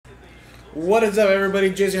What is up, everybody?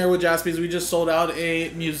 Jason here with Jaspys. We just sold out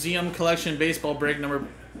a museum collection baseball break number,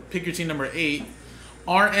 pick your team number 8,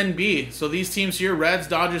 RNB. So these teams here, Reds,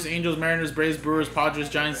 Dodgers, Angels, Mariners, Braves, Brewers, Padres,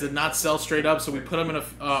 Giants, did not sell straight up, so we put them in a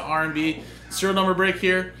RNB serial number break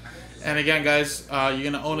here. And again, guys, you're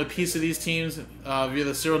going to own a piece of these teams via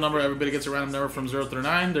the serial number. Everybody gets a random number from 0 through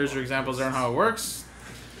 9. There's your examples there on how it works.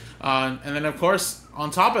 And then, of course, on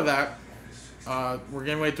top of that, we're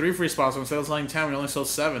giving away 3 free spots. So instead of selling 10, we only sold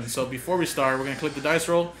 7. So before we start, we're going to click the dice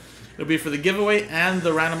roll. It'll be for the giveaway and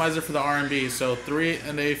the randomizer for the RNB. So 3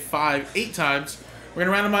 and a 5, 8 times. We're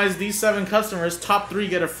going to randomize these 7 customers. Top 3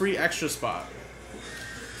 get a free extra spot.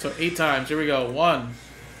 So 8 times. Here we go. 1,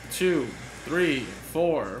 2, 3,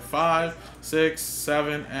 4, 5, 6,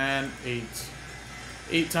 7, and 8.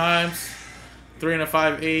 8 times. 3 and a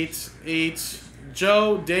 5, 8. 8.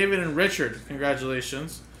 Joe, David, and Richard.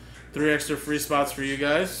 Congratulations. 3 extra free spots for you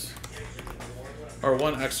guys. Or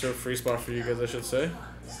 1 extra free spot for you guys, I should say.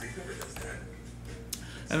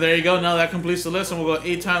 And there you go. Now that completes the list, and we'll go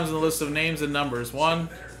 8 times in the list of names and numbers. 1,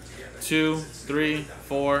 2, 3,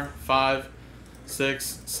 4, 5,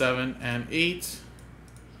 6, 7, and 8.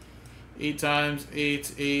 8 times,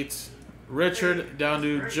 8, 8. Richard down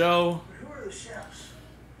to Joe.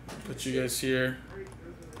 Put you guys here.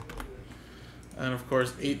 And of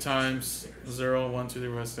course, 8 times 0, 1, 2, 3,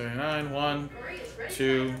 4, 5, 6, 7, 9. 1,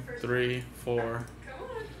 2, 3, 4,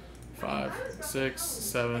 5, 6,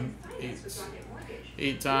 7, 8.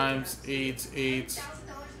 8 times 8, 8.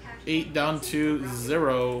 8 down to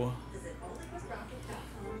 0.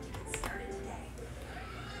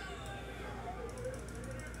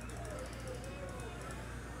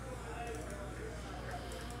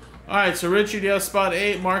 Alright, so Richard, you have spot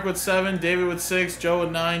 8, Mark with 7, David with 6, Joe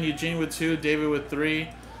with 9, Eugene with 2, David with 3,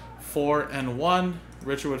 4, and 1,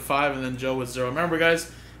 Richard with 5, and then Joe with 0. Remember,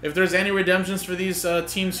 guys, if there's any redemptions for these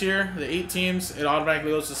teams here, the 8 teams, it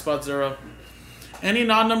automatically goes to spot 0. Any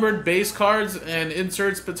non-numbered base cards and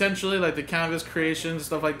inserts, potentially, like the canvas creations,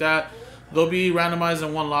 stuff like that, they'll be randomized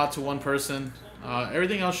in 1 lot to 1 person.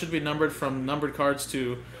 Everything else should be numbered, from numbered cards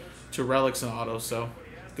to relics and autos. So,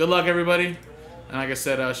 good luck, everybody. And like I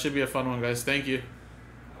said, should be a fun one, guys. Thank you.